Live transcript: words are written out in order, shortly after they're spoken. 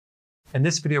In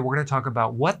this video, we're going to talk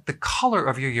about what the color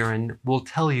of your urine will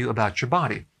tell you about your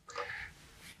body.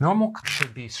 Normal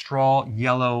should be straw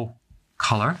yellow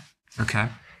color, okay?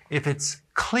 If it's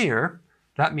clear,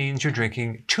 that means you're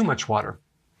drinking too much water.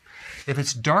 If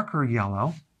it's darker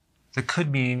yellow, that could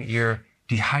mean you're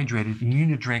dehydrated. You need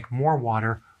to drink more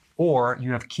water, or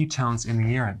you have ketones in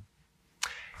the urine.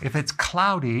 If it's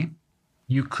cloudy,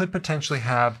 you could potentially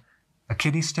have a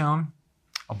kidney stone,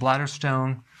 a bladder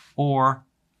stone, or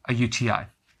a UTI.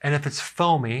 And if it's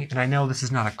foamy, and I know this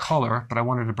is not a color, but I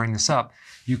wanted to bring this up,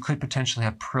 you could potentially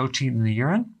have protein in the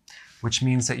urine, which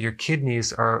means that your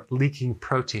kidneys are leaking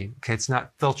protein. Okay, it's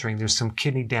not filtering. There's some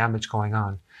kidney damage going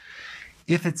on.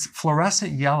 If it's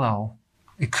fluorescent yellow,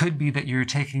 it could be that you're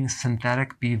taking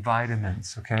synthetic B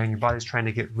vitamins, okay, and your body's trying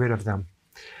to get rid of them.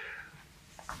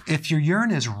 If your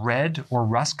urine is red or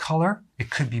rust color,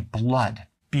 it could be blood,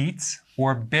 beets,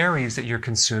 or berries that you're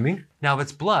consuming. Now, if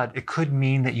it's blood, it could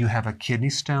mean that you have a kidney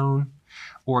stone,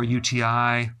 or a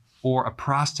UTI, or a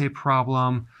prostate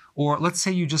problem, or let's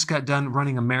say you just got done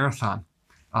running a marathon.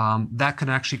 That can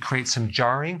actually create some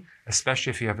jarring, especially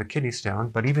if you have a kidney stone,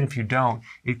 but even if you don't,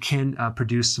 it can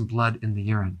produce some blood in the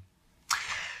urine.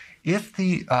 If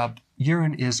the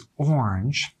urine is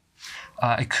orange,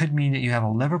 it could mean that you have a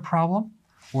liver problem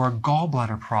or a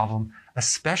gallbladder problem,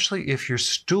 especially if your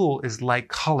stool is light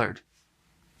colored.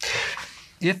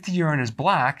 If the urine is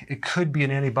black, it could be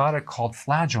an antibiotic called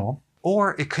Flagyl,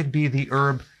 or it could be the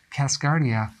herb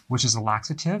Cascardia, which is a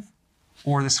laxative,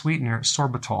 or the sweetener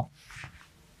sorbitol.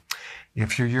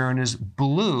 If your urine is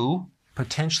blue,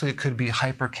 potentially it could be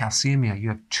hypercalcemia. You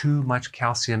have too much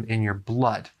calcium in your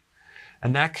blood.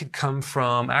 And that could come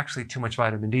from actually too much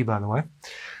vitamin D, by the way.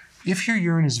 If your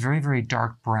urine is very, very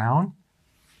dark brown,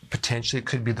 potentially it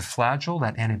could be the Flagyl,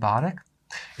 that antibiotic.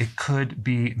 It could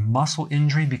be muscle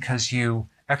injury because you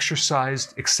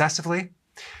exercised excessively.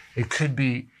 It could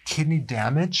be kidney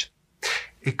damage.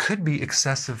 It could be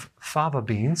excessive fava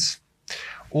beans,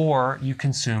 or you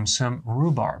consume some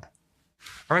rhubarb.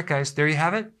 All right, guys, there you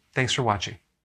have it. Thanks for watching.